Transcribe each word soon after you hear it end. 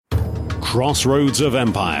Crossroads of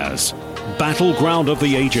empires, battleground of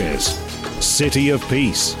the ages, city of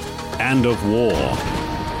peace and of war.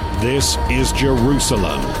 This is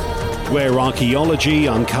Jerusalem, where archaeology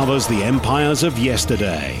uncovers the empires of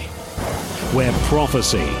yesterday, where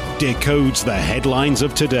prophecy decodes the headlines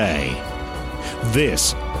of today.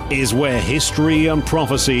 This is where history and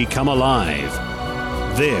prophecy come alive.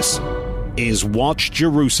 This is Watch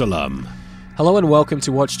Jerusalem. Hello and welcome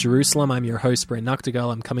to Watch Jerusalem. I'm your host, Brent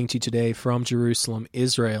Nuktegal. I'm coming to you today from Jerusalem,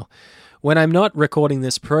 Israel. When I'm not recording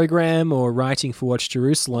this program or writing for Watch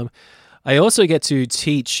Jerusalem, I also get to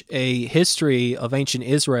teach a History of Ancient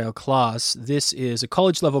Israel class. This is a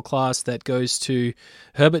college-level class that goes to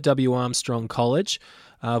Herbert W. Armstrong College,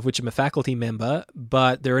 of which I'm a faculty member,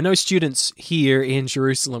 but there are no students here in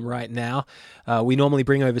Jerusalem right now. We normally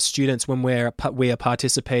bring over students when we are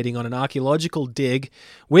participating on an archaeological dig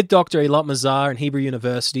with Dr. Eilat Mazar in Hebrew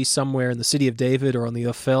University, somewhere in the city of David or on the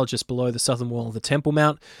Ophel, just below the southern wall of the Temple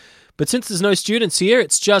Mount. But since there's no students here,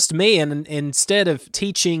 it's just me, and instead of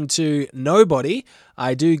teaching to nobody,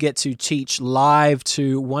 I do get to teach live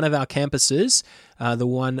to one of our campuses, the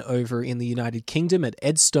one over in the United Kingdom at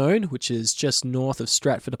Edstone, which is just north of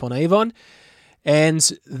Stratford-upon-Avon.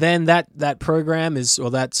 And then that program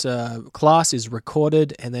that class is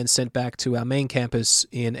recorded and then sent back to our main campus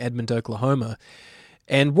in Edmond, Oklahoma.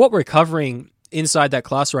 And what we're covering inside that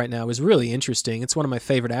class right now is really interesting. It's one of my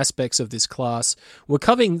favorite aspects of this class. We're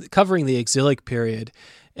covering the exilic period,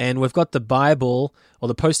 and we've got the Bible, or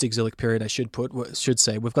the post-exilic period, I should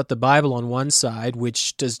say. We've got the Bible on one side,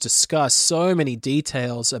 which does discuss so many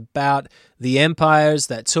details about the empires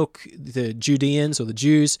that took the Judeans or the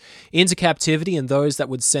Jews into captivity and those that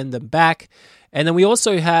would send them back. And then we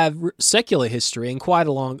also have secular history, and quite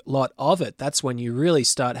a lot of it. That's when you really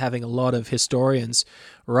start having a lot of historians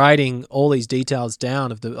writing all these details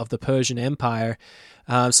down of the Persian Empire,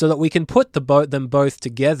 so that we can put them both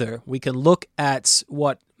together. We can look at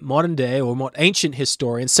what modern day, or what ancient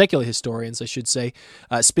historians, secular historians, I should say,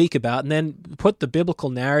 speak about, and then put the biblical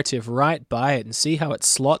narrative right by it and see how it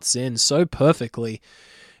slots in so perfectly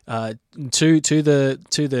to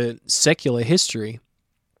the secular history.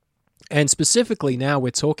 And specifically now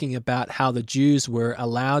we're talking about how the Jews were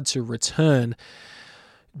allowed to return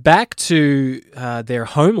back to their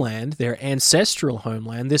homeland, their ancestral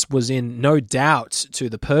homeland. This was in no doubt to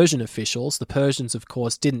the Persian officials. The Persians, of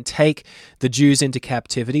course, didn't take the Jews into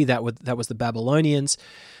captivity. That was the Babylonians.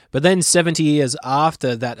 But then 70 years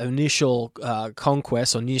after that initial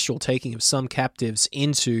conquest, or initial taking of some captives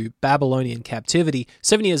into Babylonian captivity,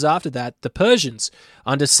 7 years after that, the Persians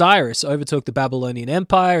under Cyrus overtook the Babylonian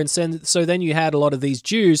Empire, and so then you had a lot of these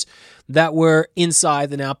Jews that were inside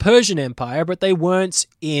the now Persian Empire, but they weren't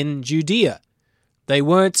in Judea. They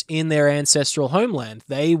weren't in their ancestral homeland.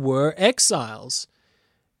 They were exiles.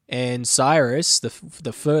 And Cyrus, the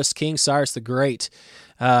first king, Cyrus the Great,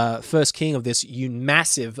 first king of this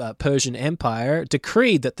massive Persian Empire,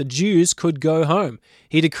 decreed that the Jews could go home.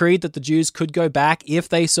 He decreed that the Jews could go back if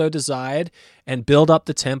they so desired and build up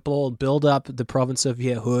the temple, build up the province of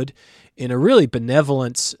Yehud in a really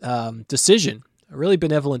benevolent decision, a really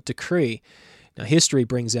benevolent decree. Now, history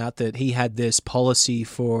brings out that he had this policy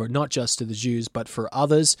for not just to the Jews, but for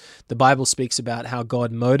others. The Bible speaks about how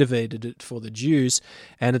God motivated it for the Jews,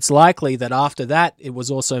 and it's likely that after that, it was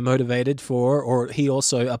also motivated for, or he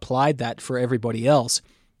also applied that for everybody else.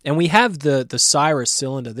 And we have the Cyrus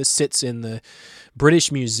cylinder. This sits in the British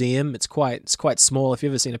Museum. It's quite small. If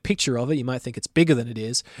you've ever seen a picture of it, you might think it's bigger than it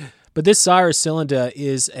is. But this Cyrus cylinder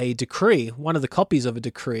is a decree, one of the copies of a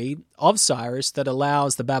decree of Cyrus that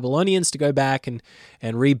allows the Babylonians to go back and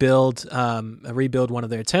rebuild one of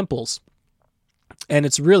their temples. And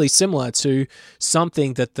it's really similar to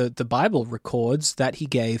something that the Bible records that he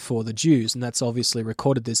gave for the Jews. And that's obviously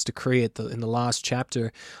recorded, this decree, in the last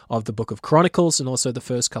chapter of the book of Chronicles, and also the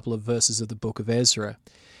first couple of verses of the book of Ezra.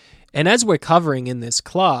 And as we're covering in this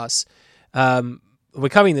class, we're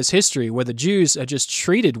covering this history where the Jews are just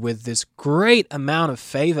treated with this great amount of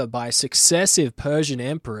favor by successive Persian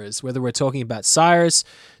emperors, whether we're talking about Cyrus,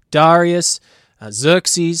 Darius,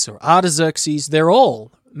 Xerxes, or Artaxerxes. They're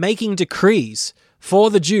all making decrees for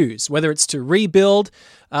the Jews, whether it's to rebuild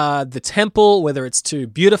the temple, whether it's to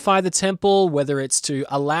beautify the temple, whether it's to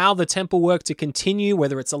allow the temple work to continue,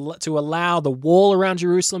 whether it's to allow the wall around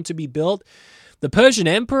Jerusalem to be built. The Persian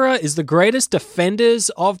emperor is the greatest defenders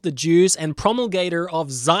of the Jews and promulgator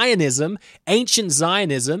of Zionism, ancient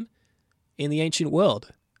Zionism, in the ancient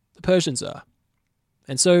world. The Persians are.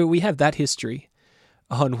 And so we have that history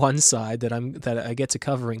on one side that I get to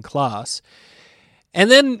cover in class. And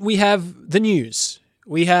then we have the news.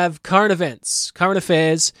 We have current events, current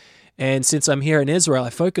affairs, And since I'm here in Israel, I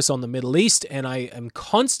focus on the Middle East, and I am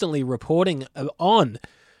constantly reporting on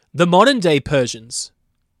the modern-day Persians.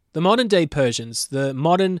 The modern-day Persians,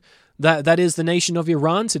 that is the nation of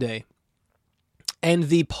Iran today. And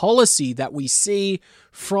the policy that we see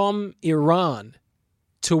from Iran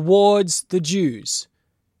towards the Jews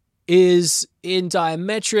is in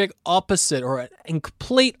diametric opposite, or in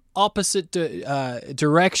complete opposite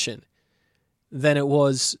direction than it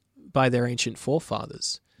was by their ancient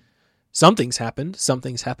forefathers. Something's happened.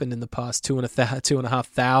 Something's happened in the past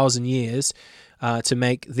 2,500 years to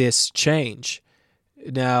make this change.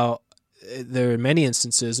 Now, there are many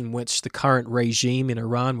instances in which the current regime in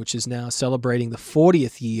Iran, which is now celebrating the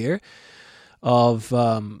 40th year of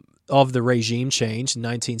the regime change in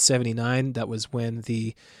 1979, that was when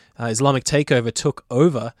the Islamic takeover took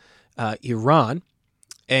over Iran,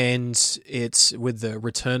 and it's with the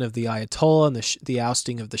return of the Ayatollah and the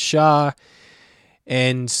ousting of the Shah,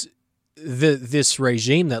 and this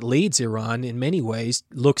regime that leads Iran in many ways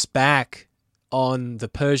looks back on the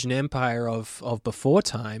Persian Empire of before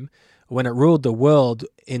time, when it ruled the world,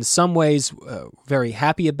 in some ways very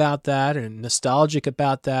happy about that and nostalgic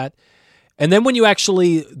about that. And then when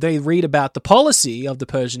they read about the policy of the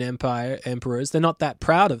Persian Empire emperors, they're not that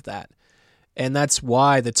proud of that. And that's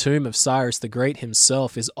why the tomb of Cyrus the Great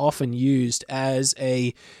himself is often used as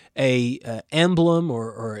a emblem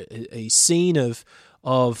or a scene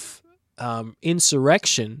of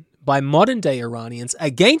insurrection by modern-day Iranians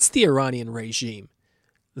against the Iranian regime.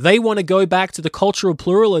 They want to go back to the cultural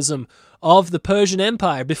pluralism of the Persian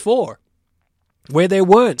Empire before, where there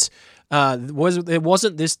wasn't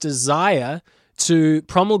this desire to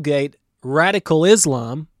promulgate radical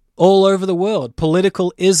Islam all over the world,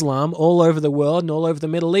 political Islam all over the world and all over the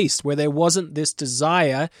Middle East, where there wasn't this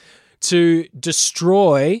desire to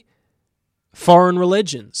destroy foreign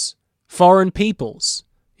religions, foreign peoples.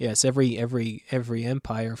 Yes, every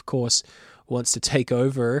empire, of course, wants to take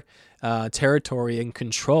over territory and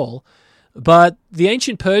control. But the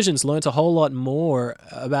ancient Persians learnt a whole lot more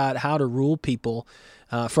about how to rule people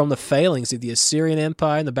from the failings of the Assyrian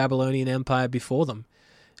Empire and the Babylonian Empire before them.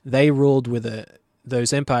 They ruled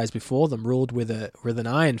those empires before them ruled with an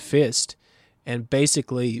iron fist and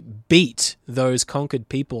basically beat those conquered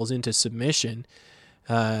peoples into submission.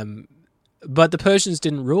 But the Persians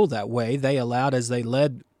didn't rule that way. They allowed, as they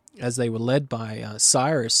were led by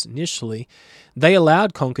Cyrus initially, they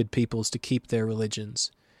allowed conquered peoples to keep their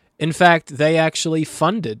religions. In fact, they actually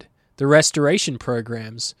funded the restoration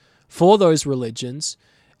programs for those religions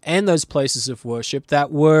and those places of worship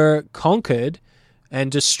that were conquered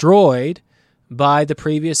and destroyed by the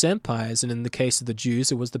previous empires. And in the case of the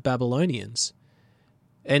Jews, it was the Babylonians.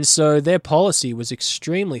 And so their policy was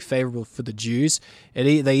extremely favorable for the Jews.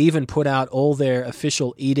 They even put out all their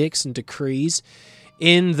official edicts and decrees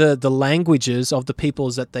in the languages of the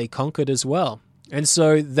peoples that they conquered as well. And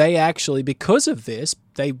so they actually, because of this,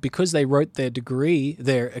 because they wrote their decrees,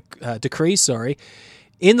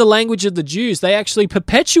 in the language of the Jews, they actually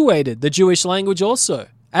perpetuated the Jewish language also,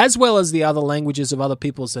 as well as the other languages of other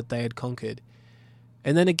peoples that they had conquered.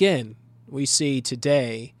 And then again, we see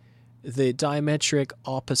today the diametric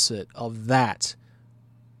opposite of that.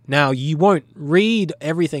 Now, you won't read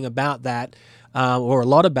everything about that, or a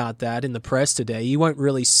lot about that in the press today. You won't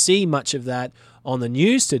really see much of that on the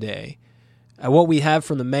news today. What we have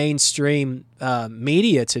from the mainstream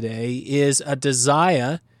media today is a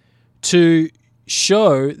desire to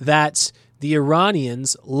show that the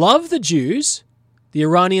Iranians love the Jews. The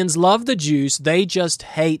Iranians love the Jews. They just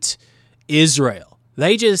hate Israel.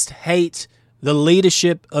 They just hate the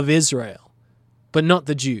leadership of Israel, but not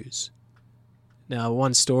the Jews. Now,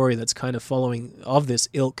 one story that's kind of following of this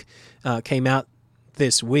ilk came out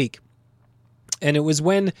this week. And it was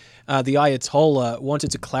when the Ayatollah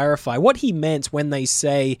wanted to clarify what he meant when they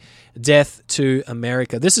say death to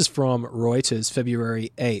America. This is from Reuters,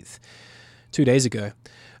 February 8th, 2 days ago.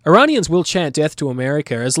 Iranians will chant death to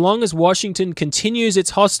America as long as Washington continues its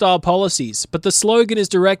hostile policies, but the slogan is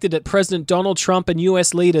directed at President Donald Trump and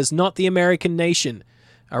U.S. leaders, not the American nation,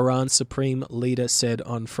 Iran's supreme leader said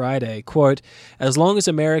on Friday. Quote, as long as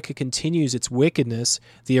America continues its wickedness,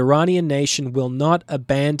 the Iranian nation will not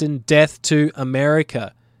abandon death to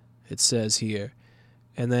America, it says here.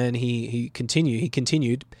 And then he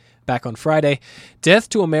continued back on Friday, death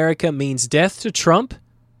to America means death to Trump,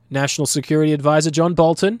 National Security Advisor John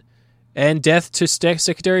Bolton, and death to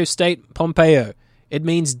Secretary of State Pompeo. It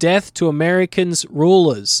means death to Americans'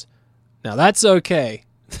 rulers. Now that's okay.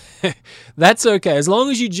 That's okay. As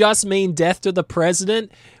long as you just mean death to the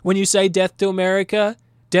president, when you say death to America,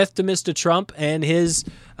 death to Mr. Trump and his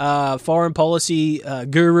foreign policy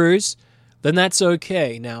gurus, then that's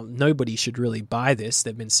okay. Now, nobody should really buy this.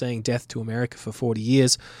 They've been saying death to America for 40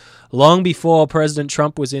 years, long before President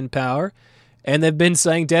Trump was in power. And they've been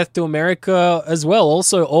saying death to America as well,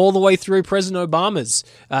 also all the way through President Obama's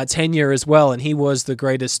tenure as well. And he was the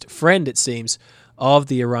greatest friend, it seems, of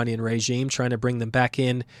the Iranian regime, trying to bring them back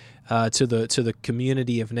in to the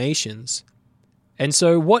community of nations. And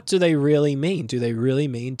so what do they really mean? Do they really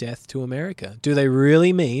mean death to America? Do they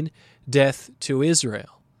really mean death to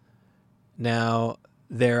Israel? Now,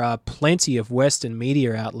 there are plenty of Western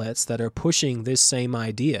media outlets that are pushing this same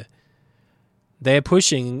idea. They're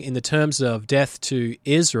pushing, in the terms of death to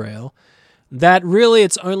Israel, that really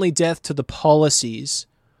it's only death to the policies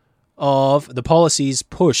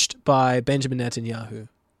pushed by Benjamin Netanyahu,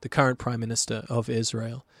 the current Prime Minister of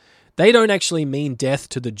Israel. They don't actually mean death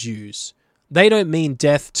to the Jews. They don't mean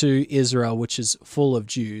death to Israel, which is full of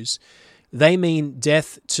Jews. They mean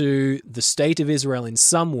death to the state of Israel in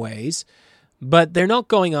some ways, but they're not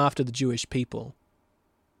going after the Jewish people.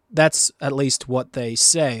 That's at least what they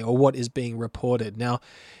say, or what is being reported. Now,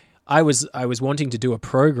 I was wanting to do a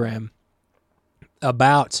program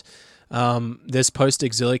about this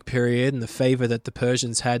post-exilic period and the favor that the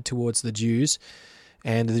Persians had towards the Jews,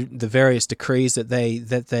 and the various decrees that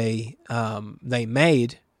they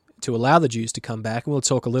made to allow the Jews to come back. And we'll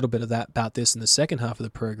talk a little bit about this in the second half of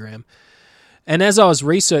the program. And as I was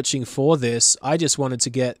researching for this, I just wanted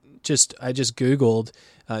to I just Googled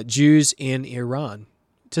Jews in Iran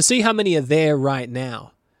to see how many are there right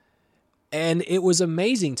now. And it was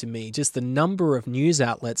amazing to me, just the number of news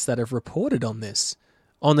outlets that have reported on this,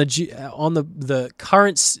 on the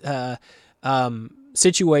current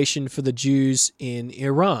situation for the Jews in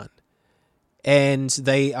Iran. And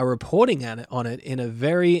they are reporting on it in a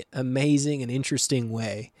very amazing and interesting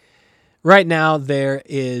way. Right now, though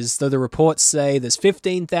the reports say there's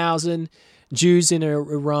 15,000 Jews in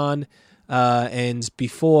Iran. And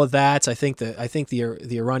before that, I think the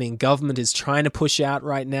Iranian government is trying to push out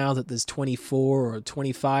right now that there's 24 or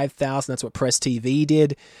 25,000. That's what Press TV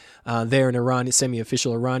did there in Iran, a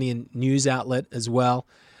semi-official Iranian news outlet as well.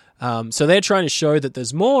 So they're trying to show that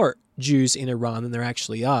there's more Jews in Iran than there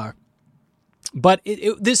actually are. But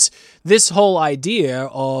this whole idea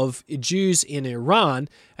of Jews in Iran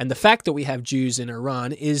and the fact that we have Jews in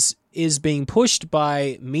Iran is being pushed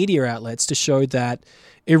by media outlets to show that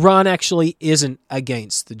Iran actually isn't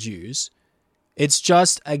against the Jews. It's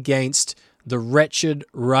just against the wretched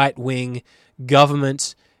right-wing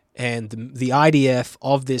government and the IDF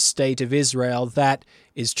of this state of Israel that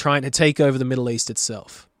is trying to take over the Middle East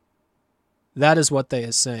itself. That is what they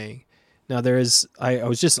are saying. Now I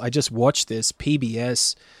just watched this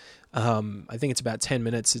PBS. I think it's about 10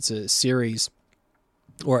 minutes. It's a series,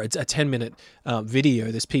 or it's a 10-minute video.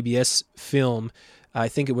 This PBS film. I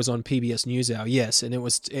think it was on PBS NewsHour. Yes, and it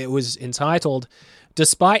was entitled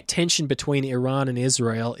 "Despite Tension Between Iran and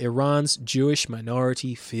Israel, Iran's Jewish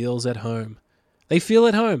Minority Feels at Home." They feel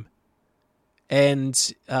at home,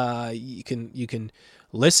 and you can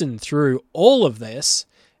listen through all of this.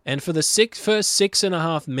 And for the first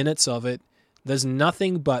 6.5 minutes of it, there's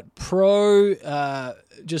nothing but presenting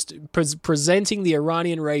the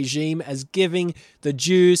Iranian regime as giving the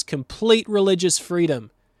Jews complete religious freedom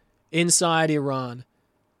inside Iran,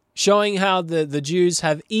 showing how the Jews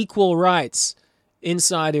have equal rights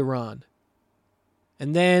inside Iran.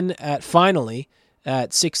 And then finally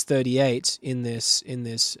at 6:38 in this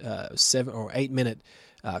 7 or 8 minute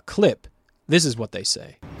clip, this is what they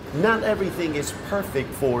say. Not everything is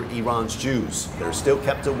perfect for Iran's Jews. They're still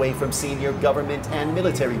kept away from senior government and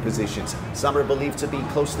military positions. Some are believed to be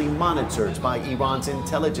closely monitored by Iran's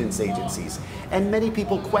intelligence agencies. And many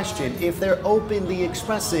people question if they're openly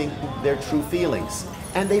expressing their true feelings.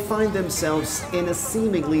 And they find themselves in a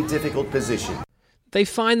seemingly difficult position. They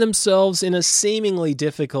find themselves in a seemingly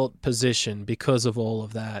difficult position because of all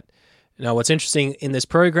of that. Now, what's interesting in this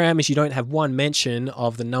program is you don't have one mention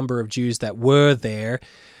of the number of Jews that were there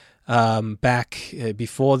back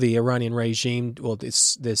before the Iranian regime, before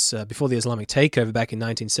the Islamic takeover back in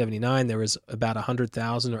 1979. There was about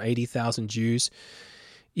 100,000 or 80,000 Jews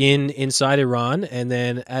inside Iran, and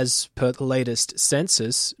then as per the latest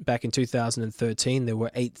census back in 2013, there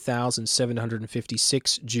were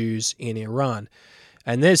 8,756 Jews in Iran.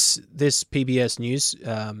 And this PBS News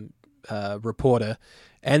reporter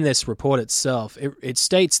and this report itself, it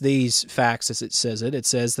states these facts as it says it. It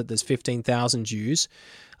says that there's 15,000 Jews,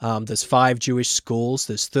 there's 5 Jewish schools,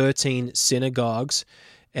 there's 13 synagogues,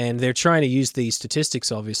 and they're trying to use these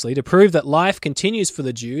statistics, obviously, to prove that life continues for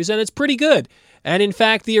the Jews, and it's pretty good. And in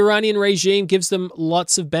fact, the Iranian regime gives them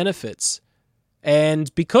lots of benefits.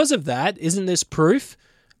 And because of that, isn't this proof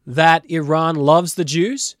that Iran loves the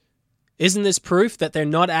Jews? Isn't this proof that they're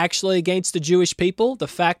not actually against the Jewish people? The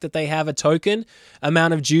fact that they have a token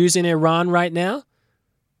amount of Jews in Iran right now?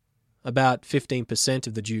 About 15%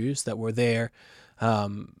 of the Jews that were there,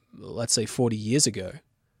 let's say 40 years ago.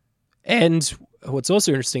 And what's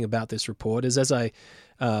also interesting about this report is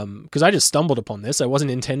because I just stumbled upon this. I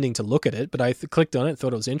wasn't intending to look at it, but I clicked on it and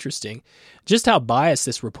thought it was interesting. Just how biased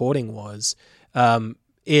this reporting was.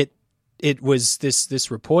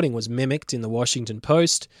 This reporting was mimicked in the Washington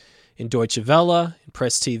Post, in Deutsche Welle, in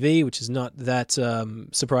Press TV, which is not that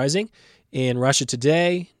surprising, in Russia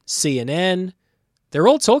Today, CNN. They're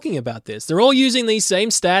all talking about this. They're all using these same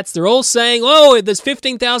stats. They're all saying, oh, there's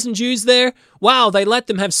 15,000 Jews there. Wow, they let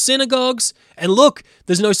them have synagogues. And look,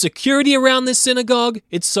 there's no security around this synagogue.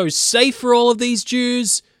 It's so safe for all of these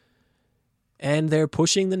Jews. And they're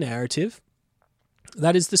pushing the narrative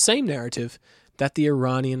that is the same narrative that the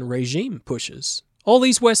Iranian regime pushes. All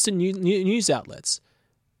these Western news outlets,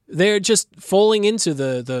 they're just falling into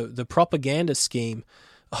the propaganda scheme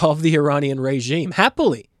of the Iranian regime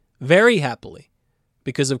happily, very happily.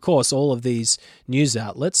 Because, of course, all of these news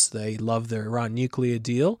outlets, they love the Iran nuclear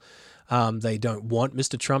deal. They don't want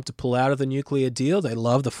Mr. Trump to pull out of the nuclear deal. They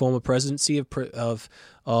love the former presidency of Mr.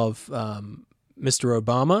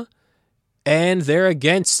 Obama. And they're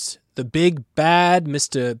against the big bad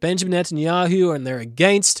Mr. Benjamin Netanyahu, and they're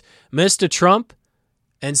against Mr. Trump.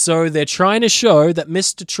 And so they're trying to show that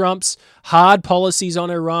Mr. Trump's hard policies on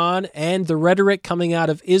Iran and the rhetoric coming out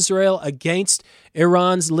of Israel against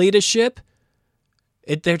Iran's leadership,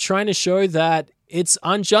 they're trying to show that it's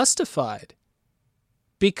unjustified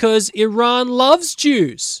because Iran loves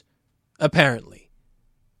Jews, apparently.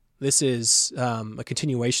 This is a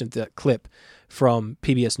continuation of that clip from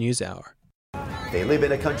PBS NewsHour. They live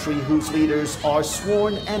in a country whose leaders are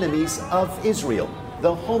sworn enemies of Israel,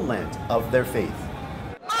 the homeland of their faith.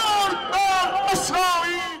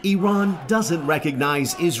 Iran doesn't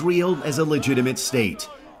recognize Israel as a legitimate state.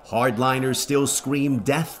 Hardliners still scream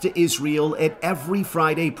death to Israel at every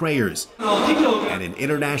Friday prayers. And in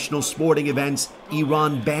international sporting events,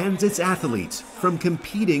 Iran bans its athletes from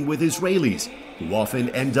competing with Israelis, who often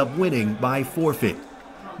end up winning by forfeit.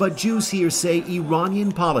 But Jews here say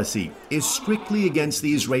Iranian policy is strictly against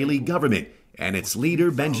the Israeli government and its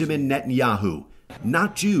leader Benjamin Netanyahu,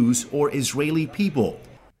 not Jews or Israeli people.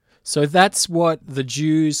 So that's what the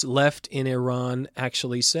Jews left in Iran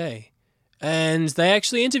actually say. And they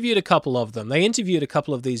actually interviewed a couple of them. They interviewed a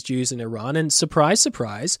couple of these Jews in Iran, and surprise,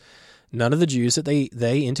 surprise, none of the Jews that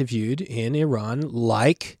they interviewed in Iran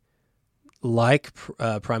like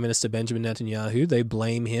Prime Minister Benjamin Netanyahu. They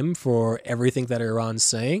blame him for everything that Iran's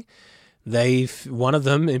saying. One of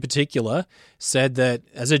them in particular said that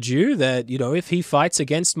as a Jew that, if he fights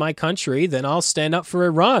against my country, then I'll stand up for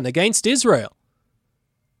Iran against Israel.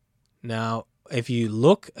 Now, if you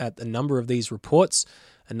look at the number of these reports,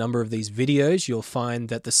 a number of these videos, you'll find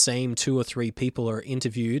that the same 2 or 3 people are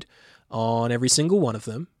interviewed on every single one of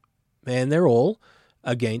them, and they're all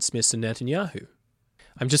against Mr. Netanyahu.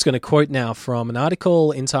 I'm just going to quote now from an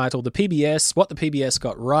article entitled What the PBS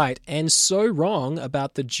Got Right and So Wrong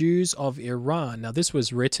About the Jews of Iran. Now, this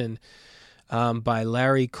was written by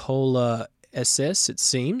Larry Kohler SS, it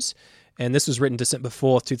seems, and this was written December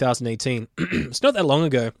 4th, 2018. It's not that long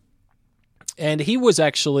ago. And he was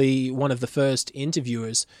actually one of the first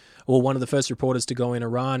interviewers, or one of the first reporters to go in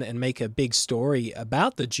Iran and make a big story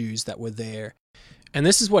about the Jews that were there. And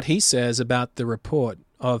this is what he says about the report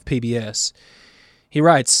of PBS. He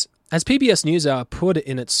writes, as PBS NewsHour put it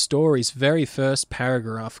in its story's very first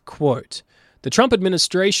paragraph, quote, the Trump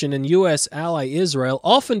administration and U.S. ally Israel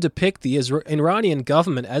often depict the Iranian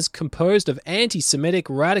government as composed of anti-Semitic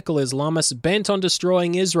radical Islamists bent on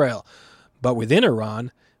destroying Israel. But within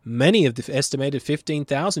Iran, many of the estimated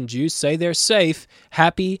 15,000 Jews say they're safe,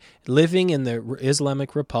 happy, living in the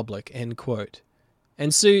Islamic Republic, end quote.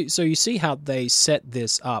 And so you see how they set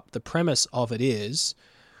this up. The premise of it is,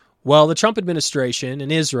 well, the Trump administration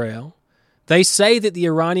and Israel, they say that the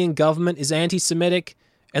Iranian government is anti-Semitic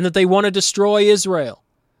and that they want to destroy Israel.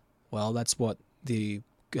 Well, that's what the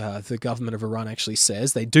government of Iran actually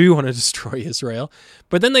says. They do want to destroy Israel.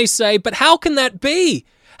 But then they say, but how can that be?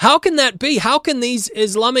 How can that be? How can these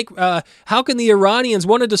how can the Iranians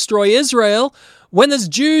want to destroy Israel when there's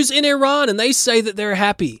Jews in Iran and they say that they're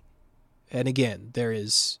happy? And again, there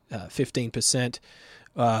is 15%,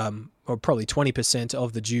 or probably 20%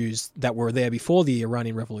 of the Jews that were there before the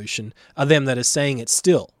Iranian Revolution are them that are saying it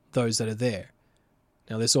still, those that are there.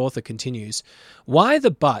 Now, this author continues, why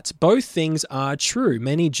the but? Both things are true.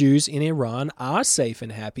 Many Jews in Iran are safe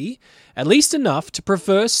and happy, at least enough to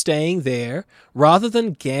prefer staying there rather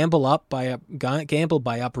than gamble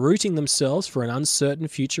by uprooting themselves for an uncertain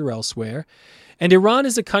future elsewhere. And Iran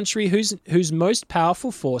is a country whose most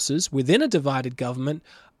powerful forces within a divided government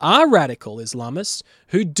are radical Islamists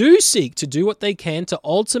who do seek to do what they can to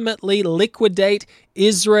ultimately liquidate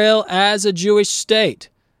Israel as a Jewish state,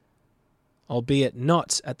 albeit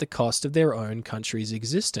not at the cost of their own country's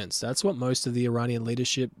existence. That's what most of the Iranian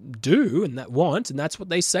leadership do and that's what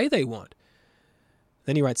they say they want.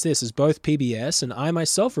 Then he writes this, as both PBS and I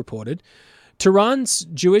myself reported, Tehran's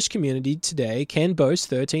Jewish community today can boast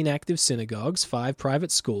 13 active synagogues, 5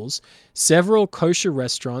 private schools, several kosher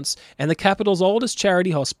restaurants, and the capital's oldest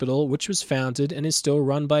charity hospital, which was founded and is still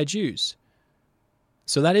run by Jews.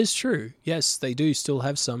 So that is true. Yes, they do still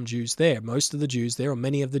have some Jews there. Most of the Jews there, or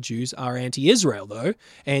many of the Jews, are anti-Israel, though,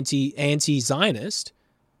 anti-Zionist,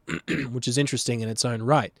 which is interesting in its own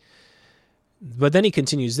right. But then he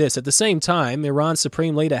continues this. At the same time, Iran's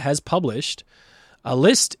supreme leader has published a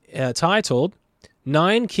list titled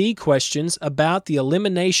 9 Key Questions About the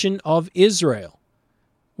Elimination of Israel,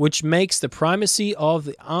 which makes the primacy of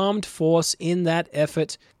the armed force in that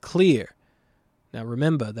effort clear. Now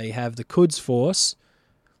remember, they have the Quds force,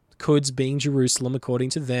 Quds being Jerusalem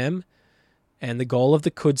according to them, and the goal of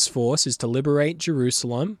the Quds force is to liberate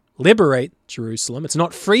Jerusalem. It's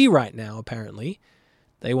not free right now, apparently.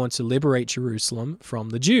 They want to liberate Jerusalem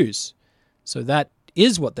from the Jews. So that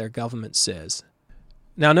is what their government says.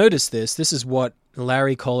 Now notice this. This is what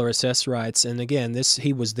Larry Kohler SS writes. And again,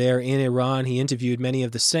 he was there in Iran. He interviewed many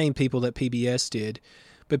of the same people that PBS did.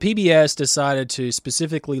 But PBS decided to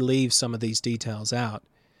specifically leave some of these details out.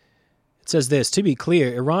 It says this, to be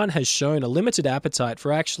clear, Iran has shown a limited appetite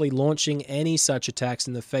for actually launching any such attacks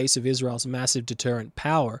in the face of Israel's massive deterrent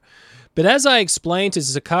power. But as I explained to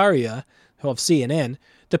Zakaria of CNN,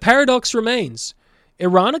 the paradox remains.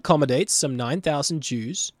 Iran accommodates some 9,000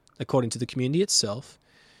 Jews, according to the community itself,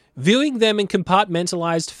 viewing them in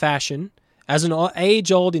compartmentalized fashion as an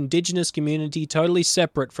age-old indigenous community totally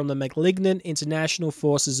separate from the malignant international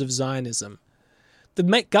forces of Zionism.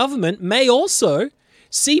 The government may also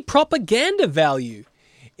see propaganda value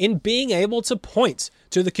in being able to point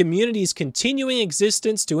to the community's continuing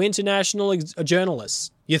existence to international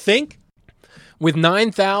journalists. You think? With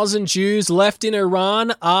 9,000 Jews left in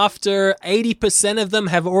Iran after 80% of them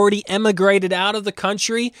have already emigrated out of the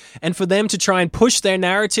country, and for them to try and push their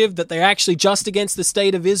narrative that they're actually just against the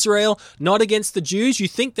state of Israel, not against the Jews, you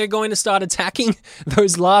think they're going to start attacking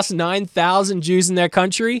those last 9,000 Jews in their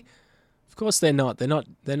country? Of course they're not. They're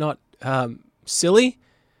not silly.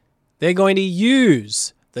 They're going to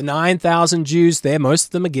use the 9,000 Jews there. Most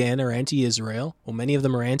of them, again, are anti-Israel, or many of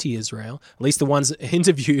them are anti-Israel. At least the ones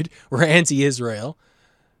interviewed were anti-Israel.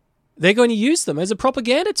 They're going to use them as a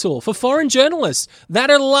propaganda tool for foreign journalists that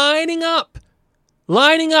are lining up.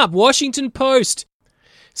 Washington Post,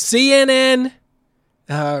 CNN,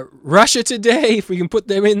 Russia Today, if we can put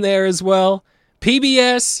them in there as well,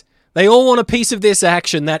 PBS. They all want a piece of this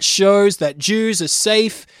action that shows that Jews are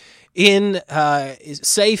safe in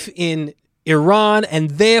Iran, and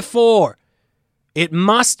therefore it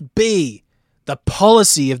must be the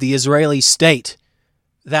policy of the Israeli state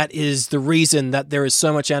that is the reason that there is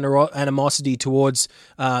so much animosity towards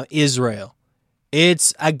Israel.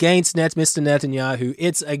 It's against Mr. Netanyahu.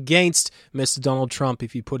 It's against Mr. Donald Trump,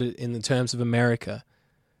 if you put it in the terms of America.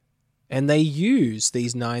 And they use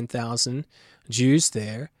these 9,000 Jews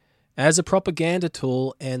there as a propaganda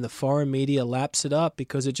tool, and the foreign media laps it up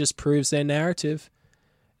because it just proves their narrative.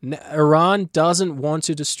 Iran doesn't want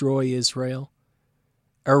to destroy Israel.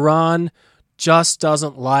 Iran just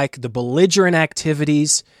doesn't like the belligerent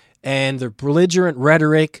activities and the belligerent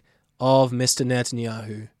rhetoric of Mr.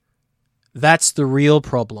 Netanyahu. That's the real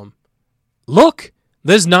problem. Look,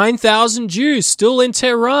 there's 9,000 Jews still in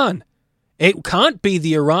Tehran. It can't be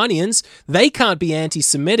the Iranians. They can't be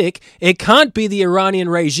anti-Semitic. It can't be the Iranian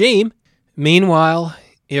regime. Meanwhile,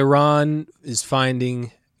 Iran is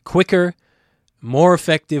finding quicker, more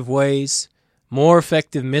effective ways, more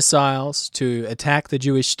effective missiles to attack the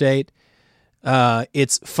Jewish state.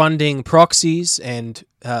 It's funding proxies and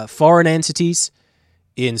foreign entities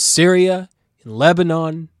in Syria, in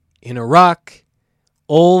Lebanon, in Iraq,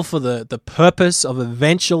 all for the purpose of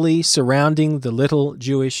eventually surrounding the little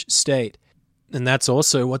Jewish state. And that's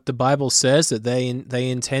also what the Bible says that they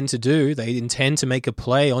intend to do. They intend to make a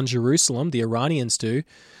play on Jerusalem, the Iranians do.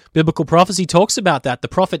 Biblical prophecy talks about that. The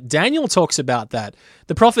prophet Daniel talks about that.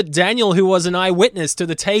 The prophet Daniel, who was an eyewitness to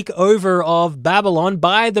the takeover of Babylon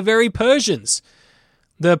by the very Persians.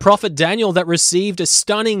 The prophet Daniel that received a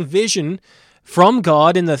stunning vision from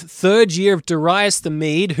God in the 3rd year of Darius the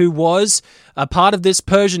Mede, who was a part of this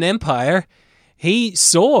Persian Empire, he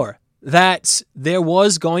saw that there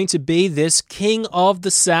was going to be this king of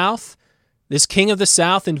the south,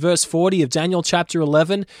 in verse 40 of Daniel chapter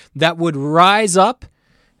 11, that would rise up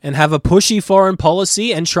and have a pushy foreign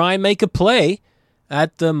policy and try and make a play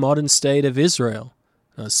at the modern state of Israel.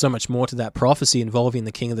 There's so much more to that prophecy involving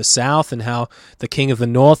the king of the south and how the king of the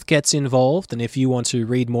north gets involved. And if you want to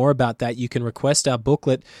read more about that, you can request our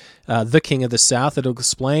booklet, The King of the South. It'll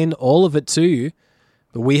explain all of it to you.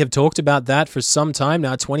 But we have talked about that for some time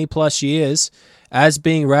now, 20 plus years, as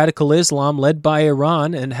being radical Islam led by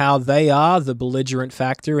Iran, and how they are the belligerent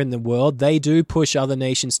factor in the world. They do push other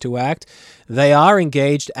nations to act. They are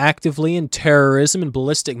engaged actively in terrorism and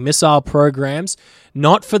ballistic missile programs,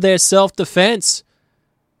 not for their self-defense.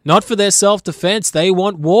 Not for their self-defense. They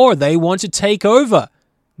want war. They want to take over.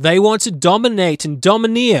 They want to dominate and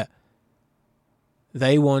domineer.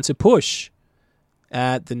 They want to push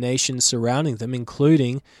at the nations surrounding them,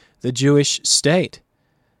 including the Jewish state.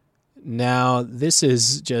 Now, this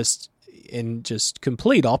is just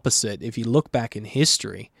complete opposite, if you look back in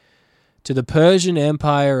history, to the Persian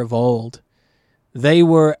Empire of old. They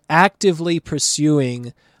were actively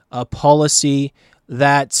pursuing a policy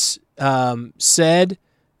that said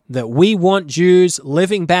that we want Jews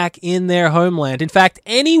living back in their homeland. In fact,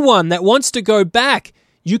 anyone that wants to go back,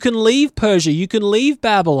 you can leave Persia, you can leave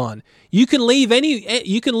Babylon, you can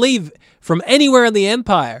leave from anywhere in the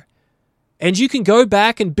empire, and you can go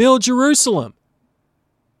back and build Jerusalem.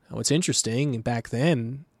 Now, what's interesting, back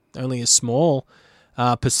then, only a small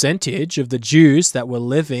percentage of the Jews that were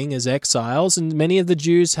living as exiles, and many of the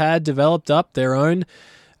Jews had developed up their own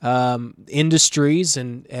industries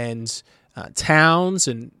and towns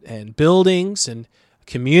and buildings and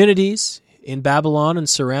communities in Babylon and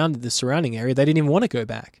the surrounding area. They didn't even want to go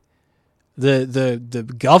back.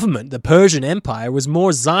 The government, the Persian Empire, was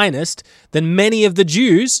more Zionist than many of the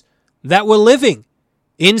Jews that were living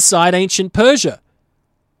inside ancient Persia.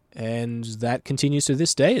 And that continues to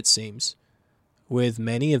this day, it seems, with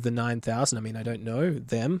many of the 9,000. I mean, I don't know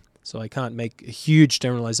them, so I can't make a huge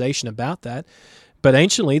generalization about that. But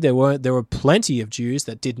anciently, there were plenty of Jews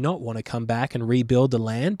that did not want to come back and rebuild the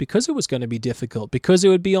land because it was going to be difficult, because it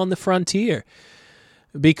would be on the frontier,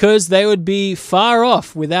 because they would be far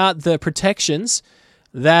off without the protections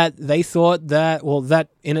that they thought that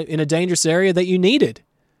in a dangerous area that you needed.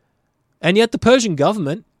 And yet the Persian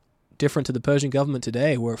government, different to the Persian government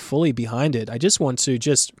today, were fully behind it. I just want to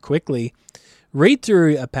quickly read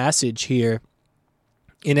through a passage here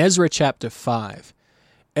in Ezra chapter 5.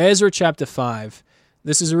 Ezra chapter 5.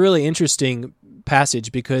 This is a really interesting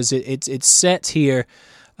passage because it's set here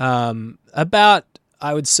about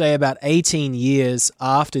 18 years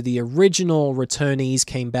after the original returnees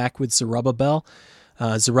came back with Zerubbabel.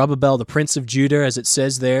 Zerubbabel, the prince of Judah, as it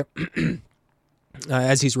says there,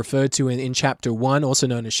 as he's referred to in chapter 1, also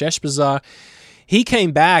known as Sheshbazzar. He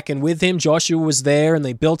came back, and with him Joshua was there, and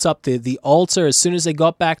they built up the altar as soon as they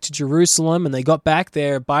got back to Jerusalem, and they got back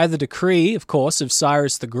there by the decree, of course, of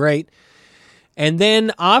Cyrus the Great. And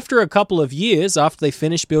then after a couple of years, after they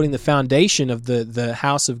finished building the foundation of the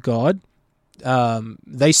house of God,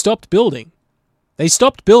 they stopped building.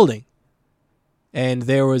 And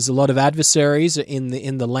there was a lot of adversaries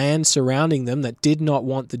in the land surrounding them that did not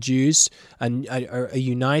want the Jews, a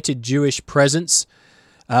united Jewish presence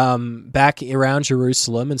back around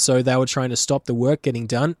Jerusalem, and so they were trying to stop the work getting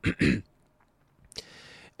done.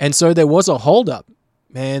 And so there was a holdup,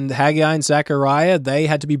 and Haggai and Zechariah, they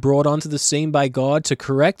had to be brought onto the scene by God to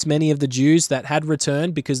correct many of the Jews that had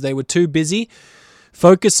returned because they were too busy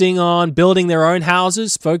focusing on building their own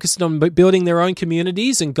houses, focusing on building their own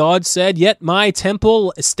communities. And God said, yet my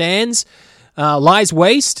temple lies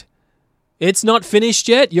waste. It's not finished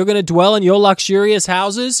yet. You're going to dwell in your luxurious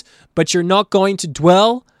houses, but you're not going to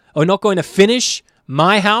dwell or not going to finish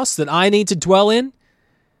my house that I need to dwell in.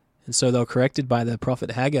 And so they were corrected by the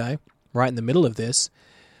prophet Haggai right in the middle of this.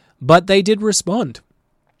 But they did respond.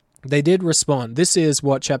 This is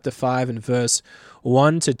what chapter 5 and verse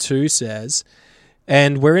 1 to 2 says.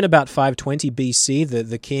 And we're in about 520 BC.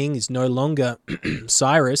 The king is no longer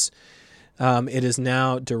Cyrus. It is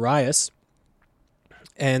now Darius.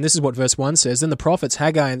 And this is what verse 1 says. Then the prophets,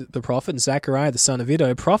 Haggai the prophet and Zechariah the son of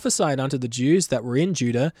Iddo, prophesied unto the Jews that were in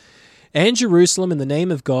Judah and Jerusalem in the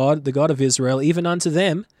name of God, the God of Israel, even unto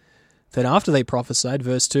them. Then after they prophesied,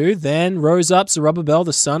 verse 2, then rose up Zerubbabel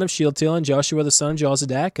the son of Shealtiel and Joshua the son of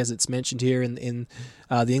Jozadak, as it's mentioned here in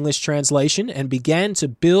the English translation, and began to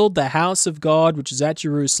build the house of God, which is at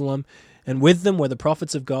Jerusalem, and with them were the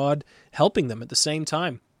prophets of God helping them at the same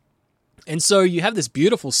time. And so you have this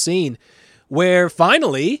beautiful scene where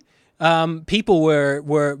finally people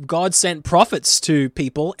were God sent prophets to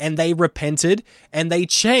people, and they repented and they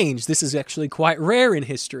changed. This is actually quite rare in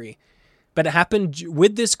history, but it happened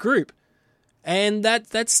with this group. And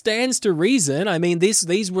that stands to reason. I mean, this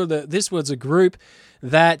was a group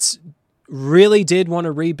that really did want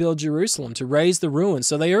to rebuild Jerusalem, to raise the ruins.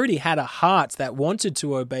 So they already had a heart that wanted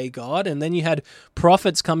to obey God. And then you had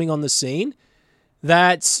prophets coming on the scene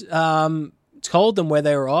that told them where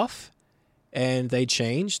they were off, and they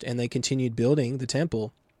changed and they continued building the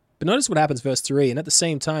temple. But notice what happens, verse 3. And at the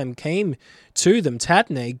same time came to them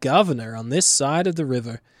Tatnai, governor on this side of the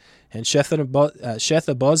river, and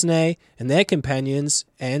Shethar-boznai and their companions,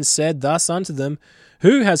 and said thus unto them,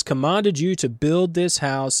 Who has commanded you to build this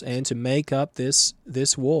house and to make up this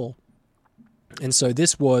wall? And so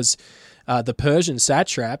this was the Persian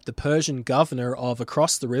satrap, the Persian governor of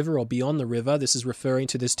across the river or beyond the river. This is referring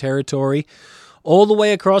to this territory all the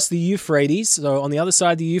way across the Euphrates, so on the other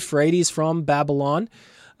side of the Euphrates from Babylon.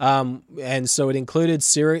 And so it included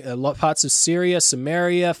Syria, parts of Syria,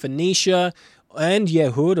 Samaria, Phoenicia, and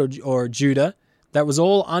Yehud or Judah. That was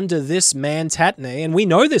all under this man Tatnai, and we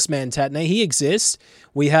know this man Tatnai. He exists.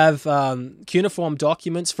 We have cuneiform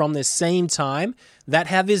documents from this same time that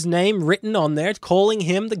have his name written on there, calling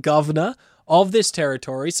him the governor of this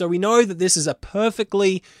territory. So we know that this is a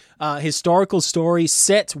perfectly historical story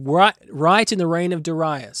set right in the reign of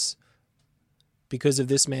Darius, because of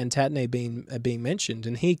this man Tatnai being mentioned.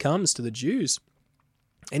 And he comes to the Jews,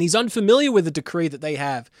 and he's unfamiliar with the decree that they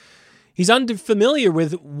have. He's unfamiliar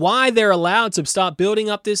with why they're allowed to start building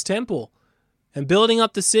up this temple and building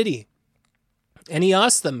up the city. And he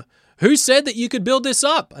asked them, who said that you could build this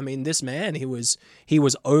up? I mean, this man, he was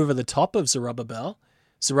over the top of Zerubbabel.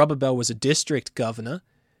 Zerubbabel was a district governor,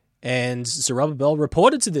 and Zerubbabel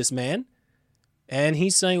reported to this man, and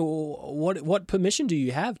he's saying, well, what permission do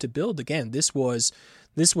you have to build? Again, this was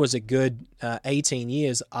a good 18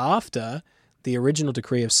 years after the original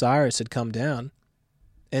decree of Cyrus had come down.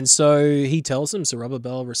 And so he tells them,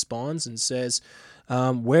 Zerubbabel responds and says,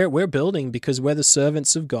 we're building because we're the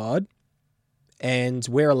servants of God, and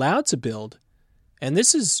we're allowed to build. And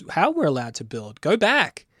this is how we're allowed to build. Go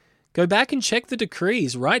back and check the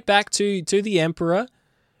decrees. Write back to the emperor.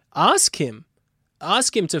 Ask him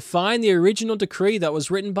to find the original decree that was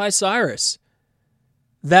written by Cyrus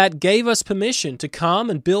that gave us permission to come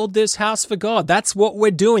and build this house for God. That's what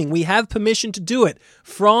we're doing. We have permission to do it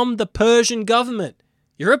from the Persian government.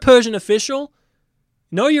 You're a Persian official.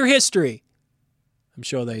 Know your history. I'm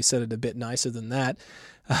sure they said it a bit nicer than that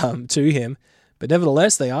to him. But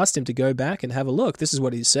nevertheless, they asked him to go back and have a look. This is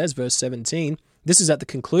what he says, verse 17. This is at the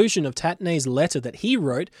conclusion of Tatnai's letter that he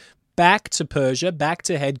wrote back to Persia, back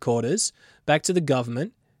to headquarters, back to the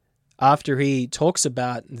government. After he talks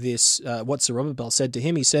about this, what Zerubbabel said to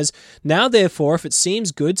him, he says, Now therefore, if it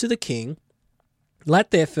seems good to the king,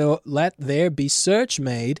 let there be search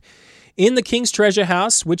made in the king's treasure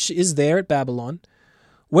house, which is there at Babylon,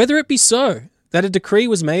 whether it be so, that a decree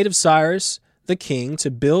was made of Cyrus the king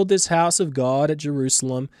to build this house of God at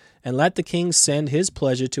Jerusalem, and let the king send his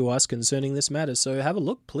pleasure to us concerning this matter. So have a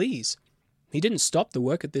look, please. He didn't stop the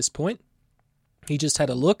work at this point. He just had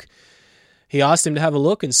a look. He asked him to have a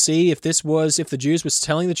look and see if the Jews were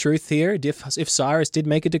telling the truth here, if Cyrus did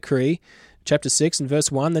make a decree. Chapter 6 and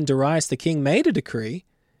verse 1, Then Darius the king made a decree,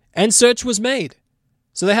 and search was made.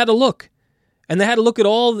 So they had a look. And they had a look at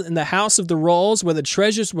all in the house of the rolls where the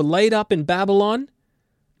treasures were laid up in Babylon.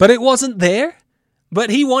 But it wasn't there. But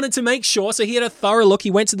he wanted to make sure, so he had a thorough look.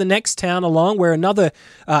 He went to the next town along where another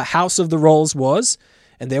house of the rolls was.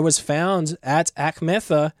 And there was found at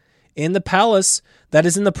Achmetha in the palace that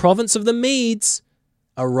is in the province of the Medes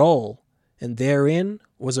a roll. And therein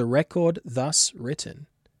was a record thus written.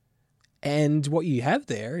 And what you have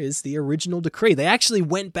there is the original decree. They actually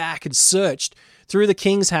went back and searched through the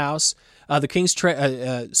king's house, the king's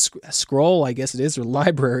scroll, I guess it is, or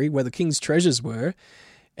library, where the king's treasures were,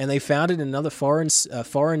 and they found it in another foreign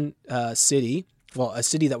city, well, a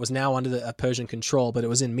city that was now under Persian control, but it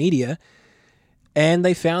was in Media, and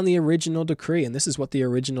they found the original decree, and this is what the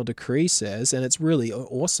original decree says, and it's really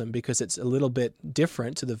awesome because it's a little bit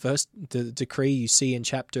different to the decree you see in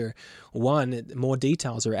chapter 1. More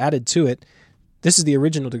details are added to it. This is the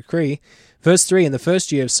original decree. Verse 3, In the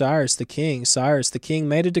first year of Cyrus the king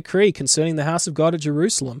made a decree concerning the house of God at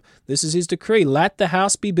Jerusalem. This is his decree. Let the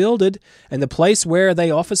house be builded, and the place where they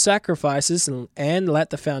offer sacrifices, and let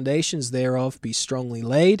the foundations thereof be strongly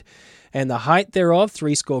laid, and the height thereof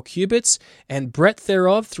 80 cubits, and breadth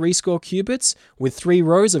thereof 80 cubits, with 3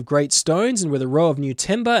 rows of great stones, and with a row of new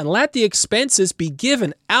timber, and let the expenses be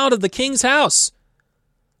given out of the king's house.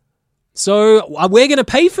 So we're going to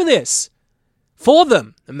pay for this. For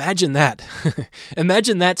them. Imagine that.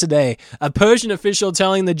 Imagine that today. A Persian official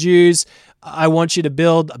telling the Jews, I want you to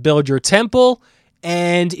build your temple,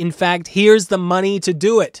 and in fact, here's the money to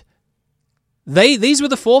do it. These were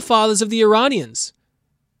the forefathers of the Iranians.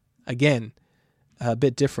 Again, a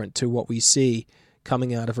bit different to what we see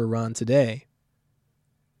coming out of Iran today.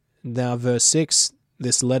 Now, verse 6,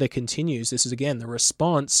 this letter continues. This is again the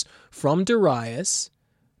response from Darius,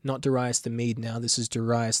 not Darius the Mede now, this is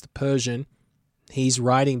Darius the Persian. He's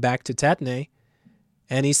writing back to Tatnai,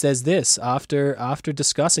 and he says this, after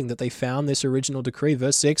discussing that they found this original decree,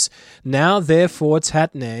 verse 6, Now therefore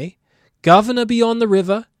Tatnai, governor beyond the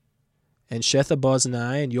river, and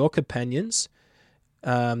Shetha-boznai and your companions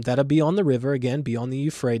that are beyond the river, again, beyond the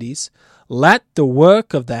Euphrates, let the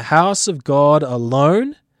work of the house of God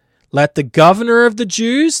alone, let the governor of the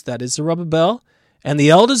Jews, that is Zerubbabel, and the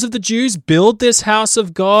elders of the Jews build this house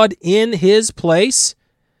of God in his place.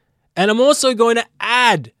 And I'm also going to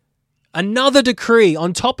add another decree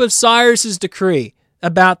on top of Cyrus's decree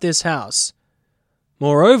about this house.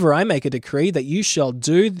 Moreover, I make a decree that you shall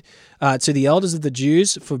do to the elders of the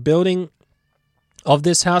Jews for building of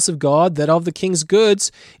this house of God, that of the king's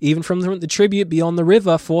goods, even from the tribute beyond the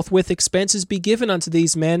river, forthwith expenses be given unto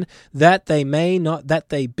these men, that they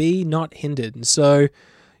be not hindered. And so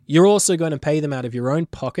you're also going to pay them out of your own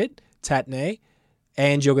pocket, Tatnai,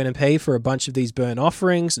 and you're going to pay for a bunch of these burnt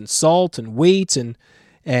offerings and salt and wheat and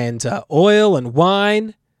oil and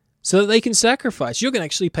wine so that they can sacrifice. You're going to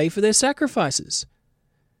actually pay for their sacrifices.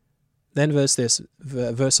 Then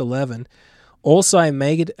verse 11, Also I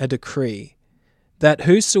made a decree that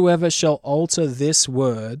whosoever shall alter this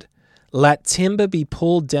word, let timber be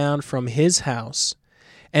pulled down from his house,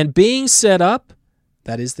 and being set up,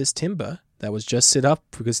 that is this timber that was just set up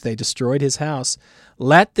because they destroyed his house,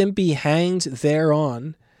 let them be hanged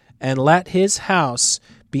thereon, and let his house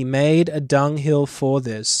be made a dunghill for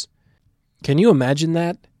this. Can you imagine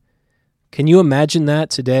that? Can you imagine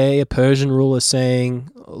that today, a Persian ruler saying,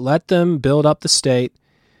 let them build up the state,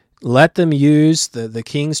 let them use the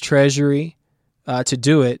king's treasury to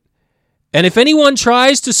do it, and if anyone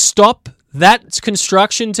tries to stop that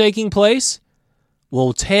construction taking place,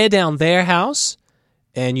 we'll tear down their house,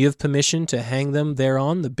 and you have permission to hang them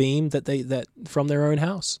thereon, the beam that from their own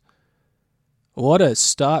house. What a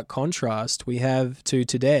stark contrast we have to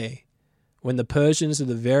today, when the Persians are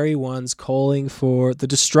the very ones calling for the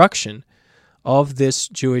destruction of this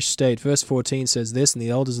Jewish state. Verse 14 says this, And the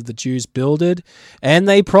elders of the Jews builded, and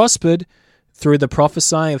they prospered through the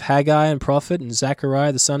prophesying of Haggai and prophet and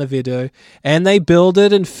Zechariah the son of Iddo, and they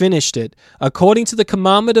builded and finished it, according to the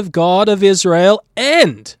commandment of God of Israel,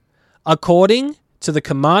 and according to the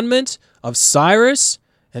commandment of Cyrus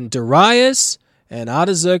and Darius and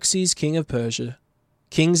Artaxerxes, kings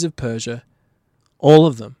of Persia, all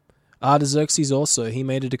of them. Artaxerxes also, he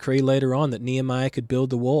made a decree later on that Nehemiah could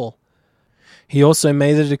build the wall. He also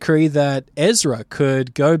made a decree that Ezra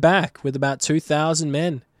could go back with about 2,000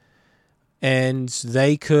 men, and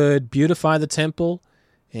they could beautify the temple,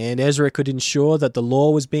 and Ezra could ensure that the law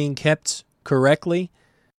was being kept correctly.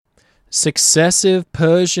 Successive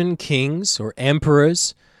Persian kings or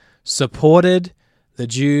emperors supported the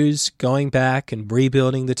Jews going back and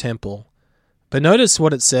rebuilding the temple. But notice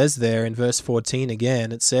what it says there in verse 14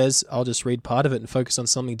 again. It says, I'll just read part of it and focus on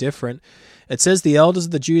something different. It says, The elders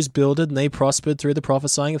of the Jews builded, and they prospered through the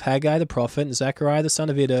prophesying of Haggai the prophet and Zechariah the son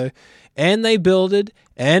of Iddo, and they builded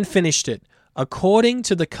and finished it, according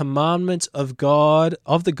to the commandment of God,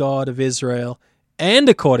 of the God of Israel, and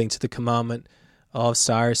according to the commandment of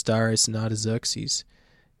Cyrus, Darius, and Artaxerxes.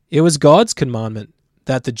 It was God's commandment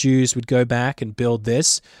that the Jews would go back and build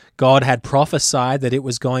this. God had prophesied that it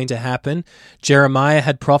was going to happen. Jeremiah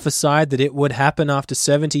had prophesied that it would happen after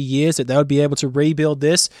 70 years, that they would be able to rebuild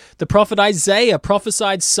this. The prophet Isaiah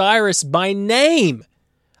prophesied Cyrus by name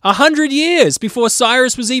 100 years before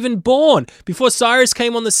Cyrus was even born, before Cyrus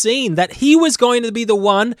came on the scene, that he was going to be the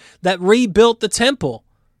one that rebuilt the temple,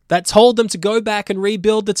 that told them to go back and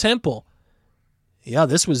rebuild the temple. Yeah,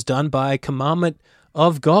 this was done by commandment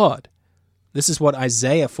of God. This is what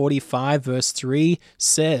Isaiah 45 verse 3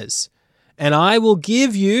 says. And I will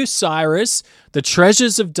give you, Cyrus, the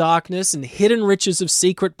treasures of darkness and hidden riches of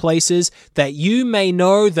secret places, that you may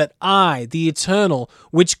know that I, the Eternal,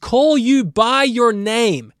 which call you by your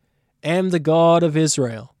name, am the God of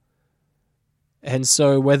Israel. And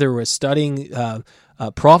so whether we're studying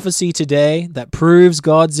prophecy today that proves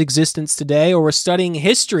God's existence today, or we're studying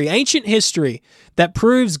history, ancient history, that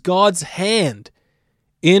proves God's hand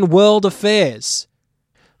in world affairs.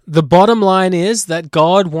 The bottom line is that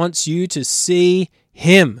God wants you to see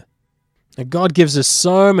Him. And God gives us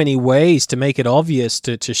so many ways to make it obvious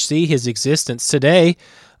to see His existence. Today,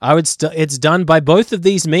 it's done by both of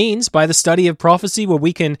these means, by the study of prophecy, where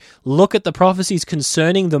we can look at the prophecies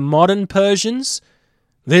concerning the modern Persians,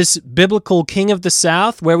 this biblical king of the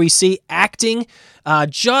south, where we see acting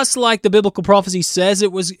just like the biblical prophecy says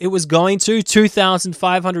it was going to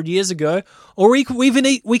 2,500 years ago. Or we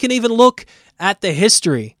can even look at the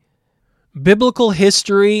history, biblical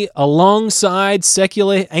history alongside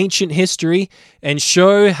secular ancient history, and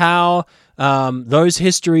show how those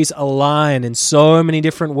histories align in so many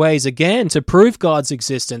different ways, again, to prove God's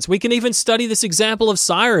existence. We can even study this example of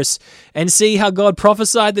Cyrus and see how God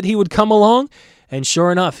prophesied that he would come along, and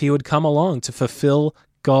sure enough, he would come along to fulfill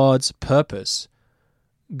God's purpose.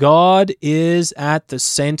 God is at the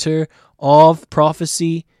center of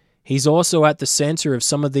prophecy. He's also at the center of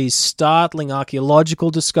some of these startling archaeological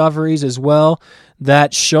discoveries as well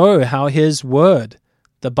that show how His Word,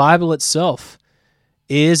 the Bible itself,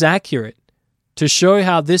 is accurate, to show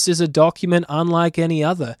how this is a document unlike any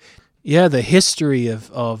other. Yeah, the history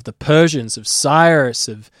of the Persians, of Cyrus,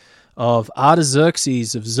 of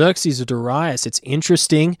Artaxerxes, of Xerxes, of Darius, it's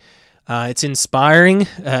interesting, it's inspiring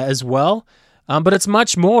as well, but it's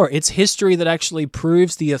much more. It's history that actually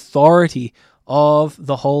proves the authority of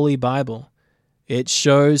the Holy Bible. It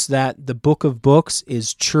shows that the Book of Books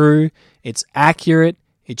is true, it's accurate,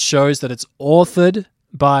 it shows that it's authored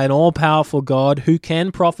by an all-powerful God who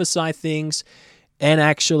can prophesy things and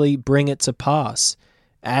actually bring it to pass,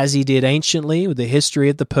 as He did anciently with the history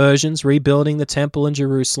of the Persians rebuilding the temple in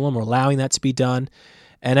Jerusalem, or allowing that to be done,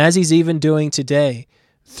 and as He's even doing today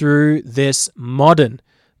through this modern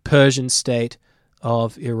Persian state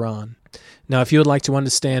of Iran. Now, if you would like to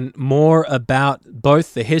understand more about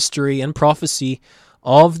both the history and prophecy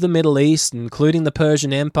of the Middle East, including the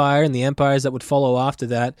Persian Empire and the empires that would follow after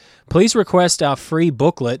that, please request our free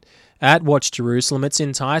booklet at Watch Jerusalem. It's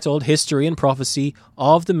entitled History and Prophecy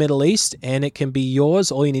of the Middle East, and it can be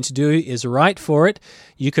yours. All you need to do is write for it.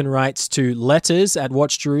 You can write to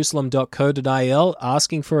letters@watchjerusalem.co.il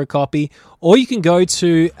asking for a copy, or you can go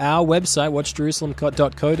to our website,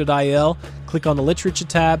 watchjerusalem.co.il, click on the Literature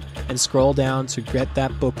tab, and scroll down to get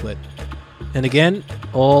that booklet. And again,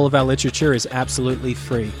 all of our literature is absolutely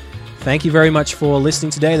free. Thank you very much for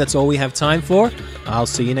listening today. That's all we have time for. I'll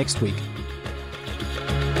see you next week.